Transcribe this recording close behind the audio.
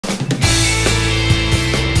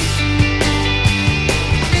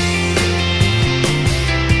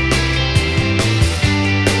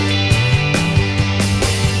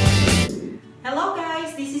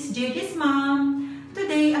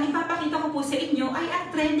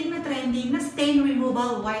trending na stain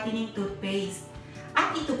removal whitening toothpaste.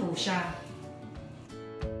 At ito po siya.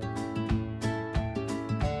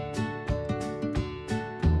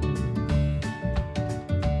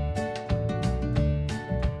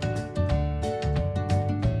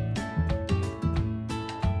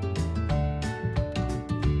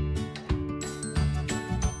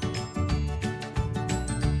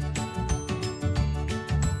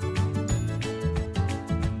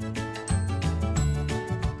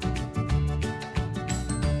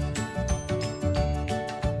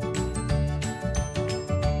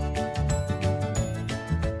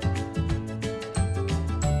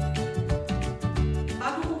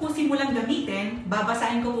 Simulang gamitin,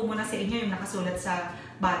 babasahin ko po muna sa inyo yung nakasulat sa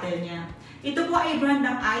bottle niya. Ito po ay brand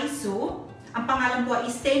ng AYXU. Ang pangalan po ay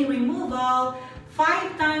Stain Removal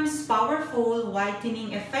 5 times Powerful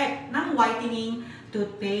Whitening Effect ng Whitening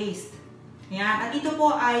Toothpaste. Yan. At ito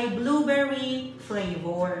po ay blueberry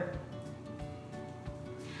flavor.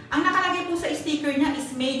 Ang nakalagay po sa sticker niya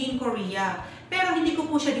is made in Korea. Pero hindi ko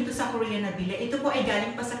po siya dito sa Korea nabili. Ito po ay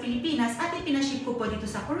galing pa sa Pilipinas at ipinaship ko po dito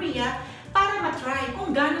sa Korea para matry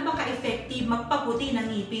kung gaano ba ka-effective magpaputi ng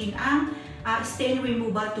ngipin ang stain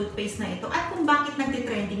removal toothpaste na ito at kung bakit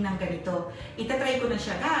nagtitrending ng ganito. Itatry ko na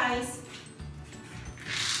siya, guys.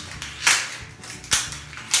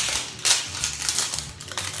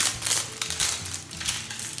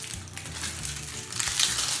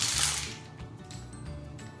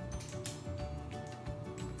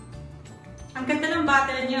 Ang ganda ng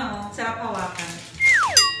bottle niya, oh. Sarap hawakan.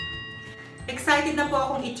 Excited na po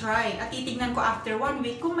akong i-try at titignan ko after 1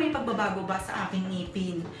 week kung may pagbabago ba sa aking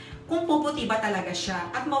ngipin. Kung puputi ba talaga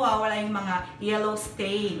siya at mawawala yung mga yellow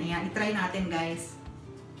stain. Ayan, i-try natin, guys.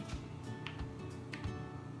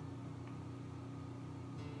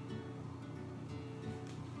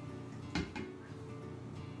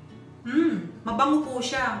 Mabango po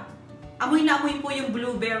siya. Amoy na amoy po yung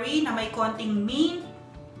blueberry na may konting mint.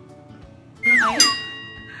 Ay,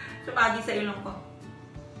 supagi sa ilong ko.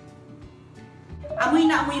 Amoy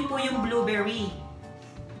na amoy po yung blueberry.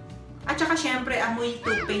 At saka syempre, amoy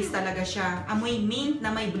toothpaste talaga siya. Amoy mint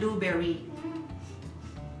na may blueberry.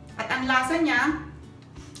 At ang lasa niya,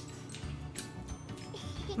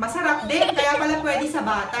 masarap din. Kaya pala pwede sa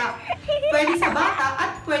bata. Pwede sa bata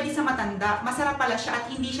at pwede sa matanda. Masarap pala siya at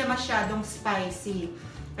hindi siya masyadong spicy.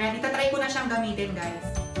 Ayan, itatry ko na siyang gamitin, guys.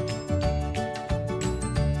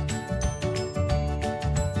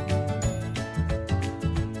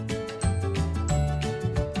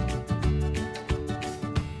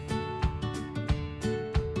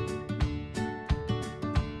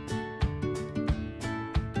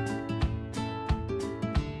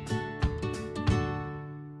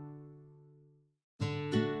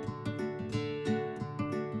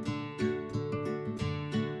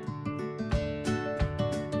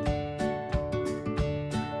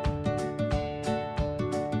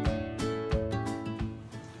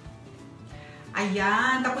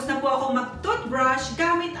 Ayan, tapos na po ako mag-toothbrush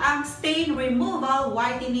gamit ang Stain Removal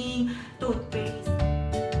Whitening Toothpaste.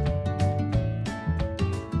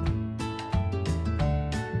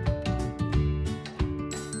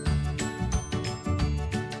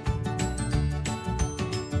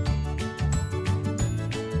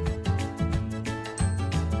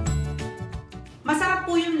 Masarap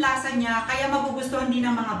po yung lasa niya, kaya magugustuhan din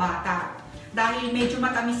ng mga bata. Dahil medyo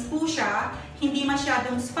matamis po siya, hindi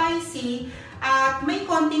masyadong spicy, at may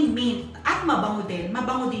konting mint at mabango din.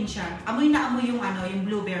 Mabango din siya. Amoy na amoy yung yung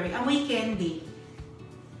blueberry. Amoy candy.